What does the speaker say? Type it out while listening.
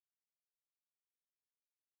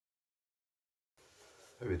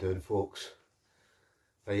How we doing, folks?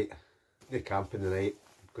 Right, no camping tonight.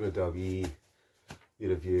 I'm going to do a wee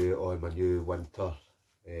review on my new winter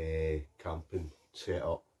camping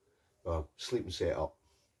setup, or sleeping setup.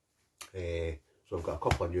 So I've got a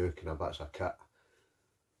couple of new kind of bits of kit.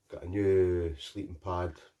 Got a new sleeping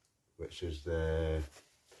pad, which is the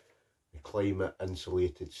Klymit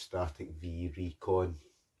insulated static V recon.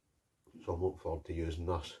 So I'm looking forward to using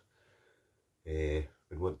this.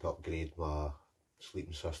 Been wanting to upgrade my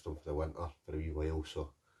sleeping system for the winter for a wee while,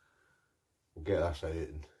 so we'll get this out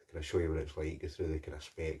and kind of show you what it's like, go through the kind of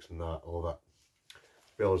specs and that, all of it.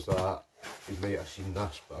 As well as that, you might have seen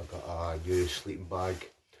this, but I've got a new sleeping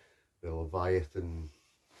bag, the Leviathon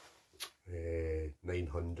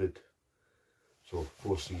 900, so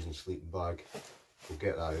 4-season sleeping bag. We'll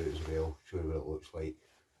get that out as well, show you what it looks like,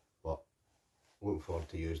 but looking forward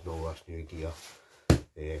to using all this new gear.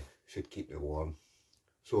 Should keep me warm.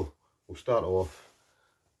 So we'll start off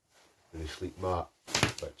with the sleep mat,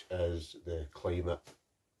 which is the Klymit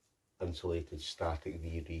insulated static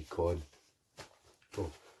V recon.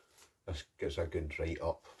 So this gets a good write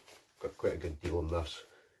up. Got quite a good deal on this.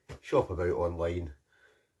 Shop about online,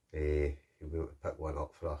 you'll be able to pick one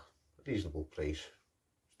up for a reasonable price.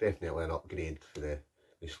 It's definitely an upgrade for the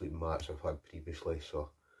sleeping mats I've had previously, so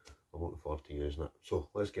I'm looking forward to using it. So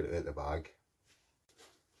let's get it out of the bag.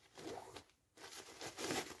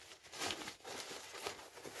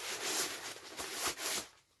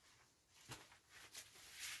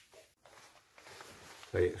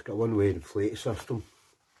 Right, it's got a one-way inflate system,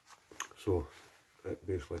 so it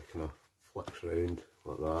basically kind of flicks around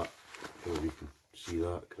like that, so you can see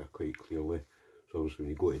that kind of quite clearly. So obviously when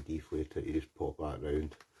you go to deflate it, you just pop that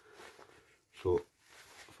round. So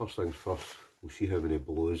first things first, we'll see how many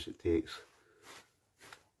blows it takes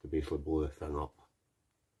to basically blow the thing up.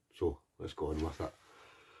 So let's go on with it.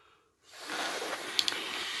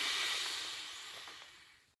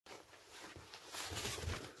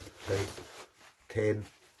 Right. 10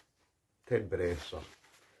 breaths or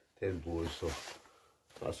 10 blows, so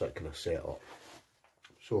that's that kind of setup.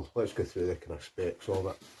 So let's go through the kind of specs of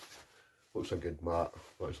it. Looks a good mat.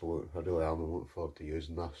 I really am looking forward to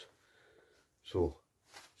using this. So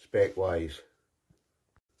spec wise,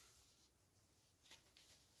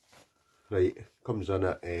 right, comes in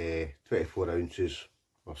at 24 ounces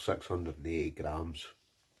or 680 grams.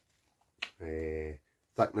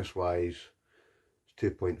 Thickness wise,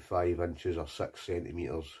 2.5 inches or 6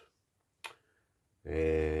 centimetres,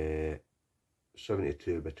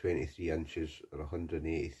 72 by 23 inches or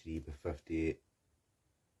 183 by 58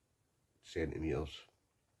 centimetres.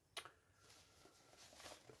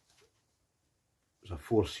 It's a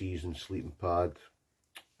 4-season sleeping pad.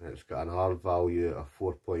 It's got an R value of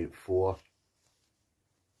 4.4.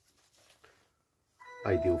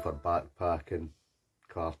 Ideal for backpacking,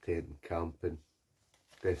 car tenting, camping.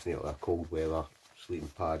 Definitely a cold weather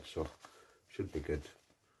sleeping pad, so should be good.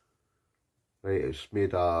 Right, it's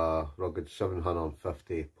made a rugged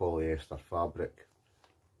 750 polyester fabric,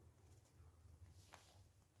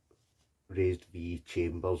 raised V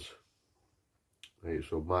chambers. Right,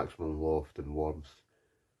 so maximum loft and warmth.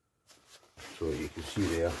 So you can see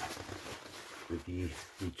there the V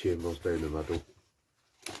chambers down the middle.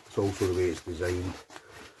 It's also the way it's designed.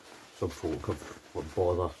 Some folk have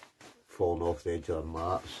bother falling off the edge of their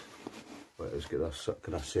mats, but it's got this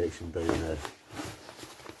kind of section down there,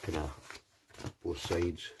 kind of both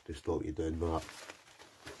sides to stop you doing that.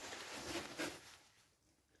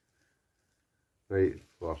 Right,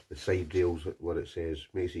 for the side rails, what it says,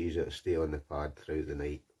 makes it easier to stay on the pad throughout the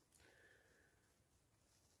night.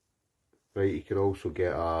 Right, you can also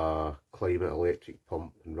get a Klymit electric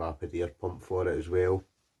pump and rapid air pump for it as well.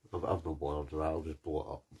 I've no bothered with that, I'll just blow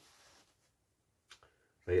it up.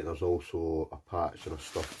 Right, and there's also a patch and a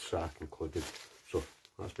stuffed sack included, so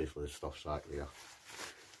that's basically the stuffed sack there.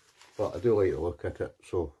 But I do like the look at it,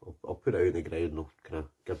 so I'll put it out in the ground and I'll kind of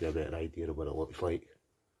give you a better idea of what it looks like.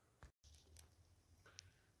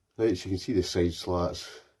 Right, so you can see the side slats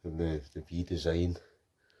and the V design.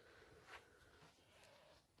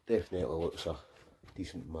 Definitely looks a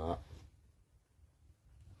decent mat.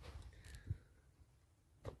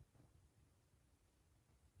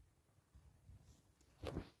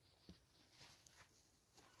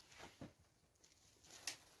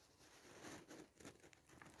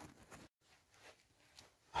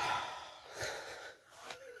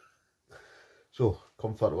 So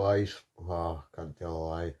comfort wise, can't tell a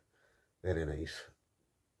lie, very nice.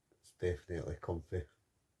 It's definitely comfy. You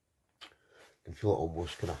can feel it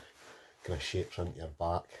almost kind of shapes into your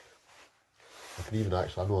back. I can even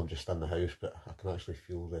actually, I know I'm just in the house, but I can actually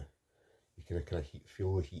feel you can kind of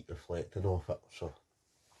feel the heat reflecting off it. So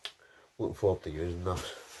looking forward to using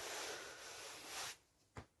this.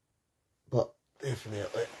 But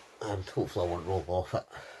definitely, and hopefully I won't roll off it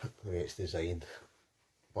the way it's designed.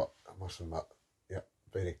 But I must admit, yeah,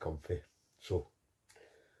 very comfy. So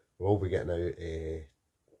we'll be getting out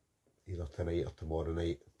either tonight or tomorrow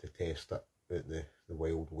night to test it out in the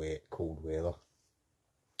wild, wet, cold weather.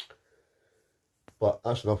 But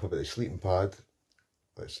that's enough about the sleeping pad.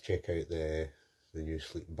 Let's check out the new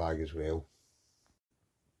sleeping bag as well.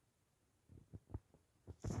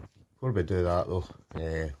 Before we do that though,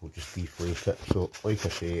 we'll just deflate it. So like I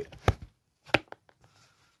say,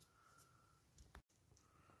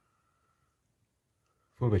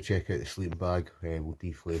 before we check out the sleeping bag, we'll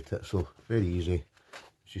deflate it. So very easy.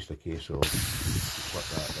 It's just a case of flip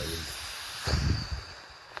that down.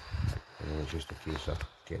 And it's just a case of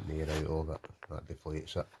getting the air out of it. That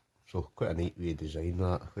deflates it. So quite a neat way to design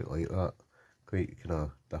that. I quite like that. Quite kind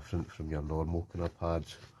of different from your normal kind of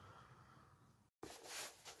pads.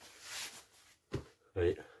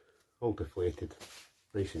 Right, all deflated.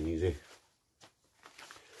 Nice and easy.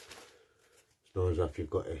 It's not as if you've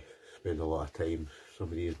got to spend a lot of time. Some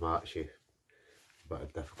of these might actually a bit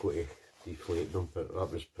of difficulty deflating them, but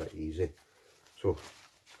that was pretty easy. So,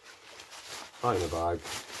 back in the bag,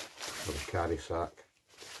 or the carry sack,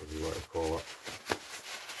 whatever you want to call it.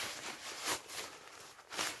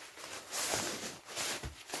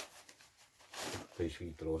 Nice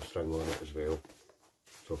wee drawstring on it as well.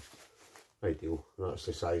 So, ideal. That's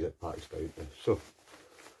the size it packs down to. So,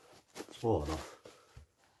 small enough.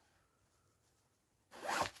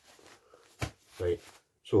 Right,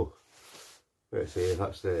 so, let's say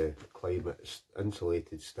that's the Klymit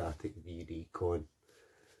insulated static V recon.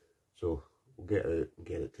 So we'll get out and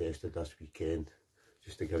get it tested this weekend,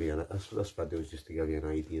 just to give you this video is just to give you an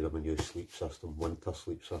idea of my new sleep system, winter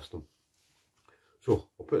sleep system. So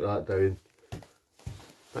I'll put that down.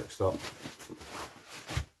 Next up,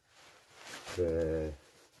 the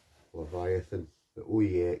Leviathon, the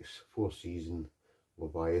OEX 4-season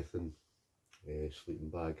Leviathon sleeping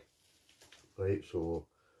bag. Right, so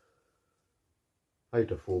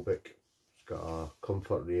hydrophobic, it's got a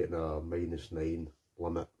comfort rating of -9,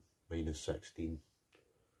 limit -16,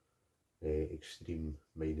 extreme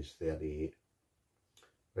 -38.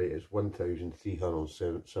 Right, it's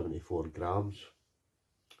 1,374 grams.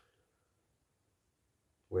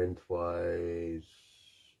 Lengthwise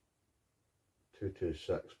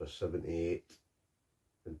 226 by 78,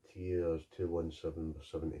 interiors 217 by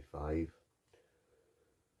 75.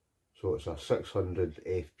 So it's a 600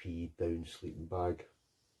 FP down sleeping bag.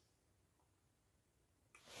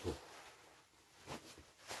 So,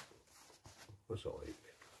 what's it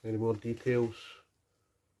like? Any more details?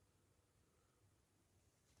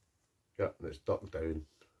 Yeah, and it's ducked down.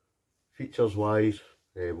 Features wise,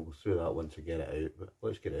 we'll go through that once we get it out, but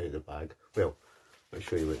let's get it out of the bag. Well, let's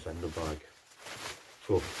show you what's in the bag.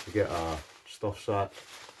 So you get a stuff sack.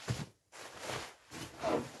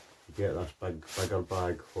 You get this bigger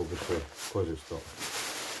bag, obviously, because it's not,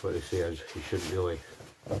 what they say is you shouldn't really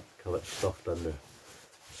have it stuffed in the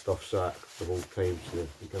stuff sack the whole time, so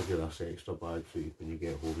they give you this extra bag so when you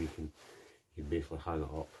get home you can basically hang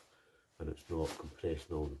it up and it's not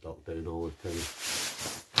compressing all the duck down all the time.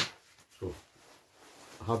 So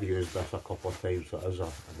I have used this a couple of times, so it is a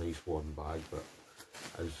nice warm bag, but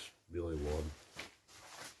it is really warm.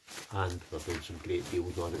 And they're doing some great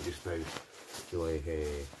deals on it just now.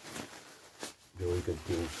 Really good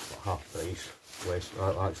deals for half price.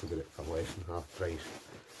 I actually did it for less than half price.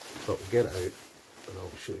 But we'll get it out and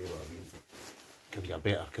I'll show you what I mean. Give you a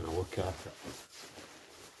better kind of look at it.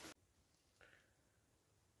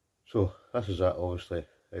 So this is it, obviously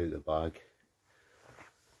out of the bag.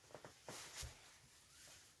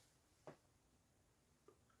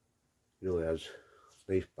 It really is. It's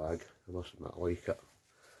a nice bag, I must admit I like it.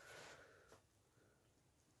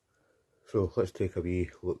 So let's take a wee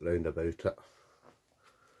look round about it.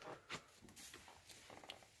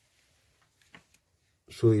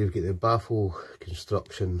 So you've got the baffle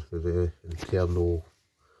construction with the internal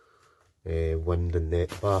wind and net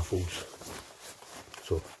baffles.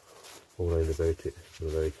 So all round about it, so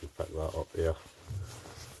now you can pick that up there.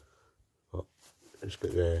 But it's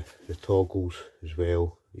got the toggles as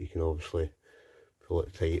well. You can obviously pull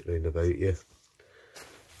it tight round about you.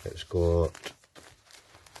 It's got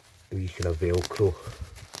a wee kind of velcro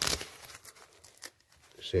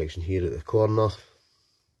section here at the corner.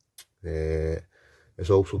 It's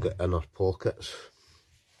also got inner pockets.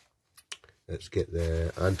 It's got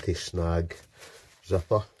the anti-snag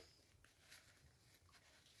zipper.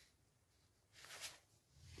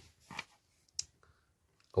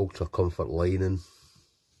 Ultra comfort lining.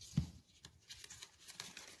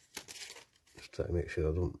 it to make sure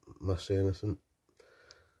I don't miss anything.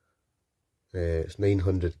 It's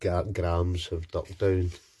 900 grams of duck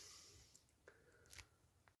down.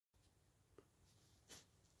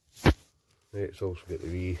 Right, it's also got the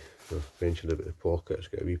wee, I mentioned about the pocket, it's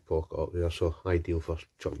got a wee pocket up there, so ideal for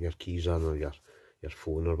chucking your keys in or your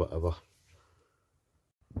phone or whatever.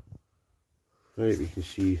 Right, we can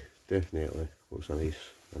see definitely looks a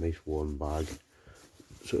nice warm bag.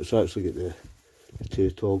 So it's actually got the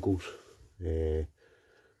two toggles,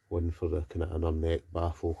 one for the kind of inner neck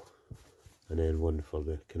baffle and then one for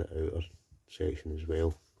the kind of outer section as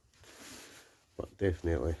well. But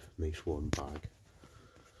definitely a nice warm bag.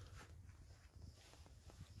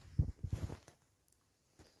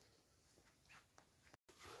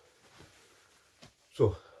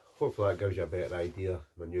 So hopefully that gives you a better idea of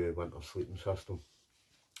my new winter sleeping system.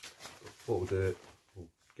 What we'll do, we'll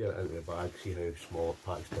get it into the bag, see how small it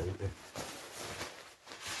packs down to.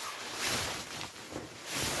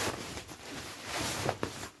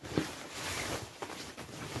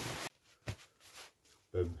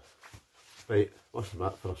 Boom. Right, must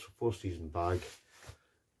admit, for a 4-season bag,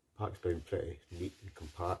 packs down pretty neat and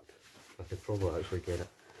compact. I could probably actually get it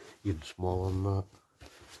even smaller than that.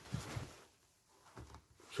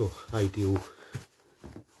 So ideal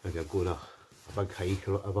if you're going a big hike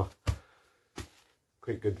or whatever.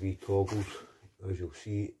 Quite good wee toggles, as you'll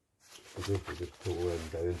see. I don't have to just pull them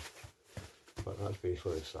down, but that's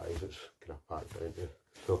basically the size it's kind of packed down to.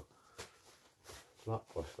 So that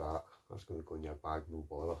plus that's going to go in your bag, no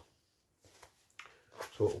bother.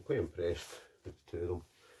 So I'm quite impressed with the two of them.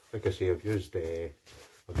 Like I say, I've used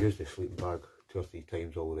the sleeping bag 2 or 3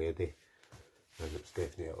 times already, and it's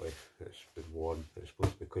been warm. It's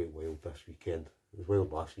supposed to be quite wild this weekend. It was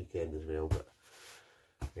wild last weekend as well, but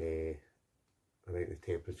I think the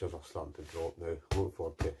temperatures are starting to drop now. I'm looking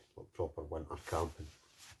forward to proper winter camping.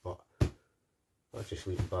 But that's your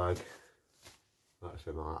sleeping bag, that's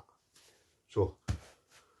the mat. So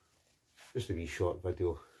just a wee short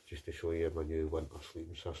video just to show you my new winter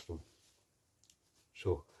sleeping system.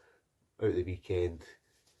 So out the weekend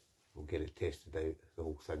we'll get it tested out, the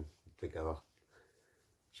whole thing together.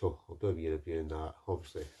 So I'll do a wee review on that.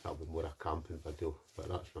 Obviously that'll be more a camping video, but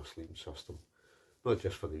that's my sleeping system. Not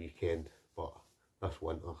just for the weekend, but this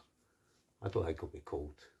winter I don't think it'll be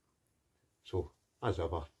cold. So as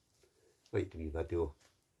ever, like the wee video,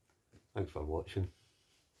 thanks for watching,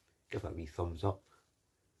 give it a wee thumbs up,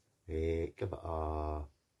 give it a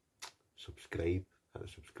subscribe, hit the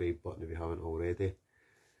subscribe button if you haven't already,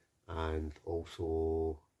 and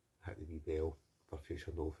also hit the wee bell for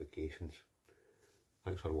future notifications.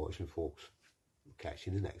 Thanks for watching, folks. Catch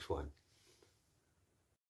you in the next one.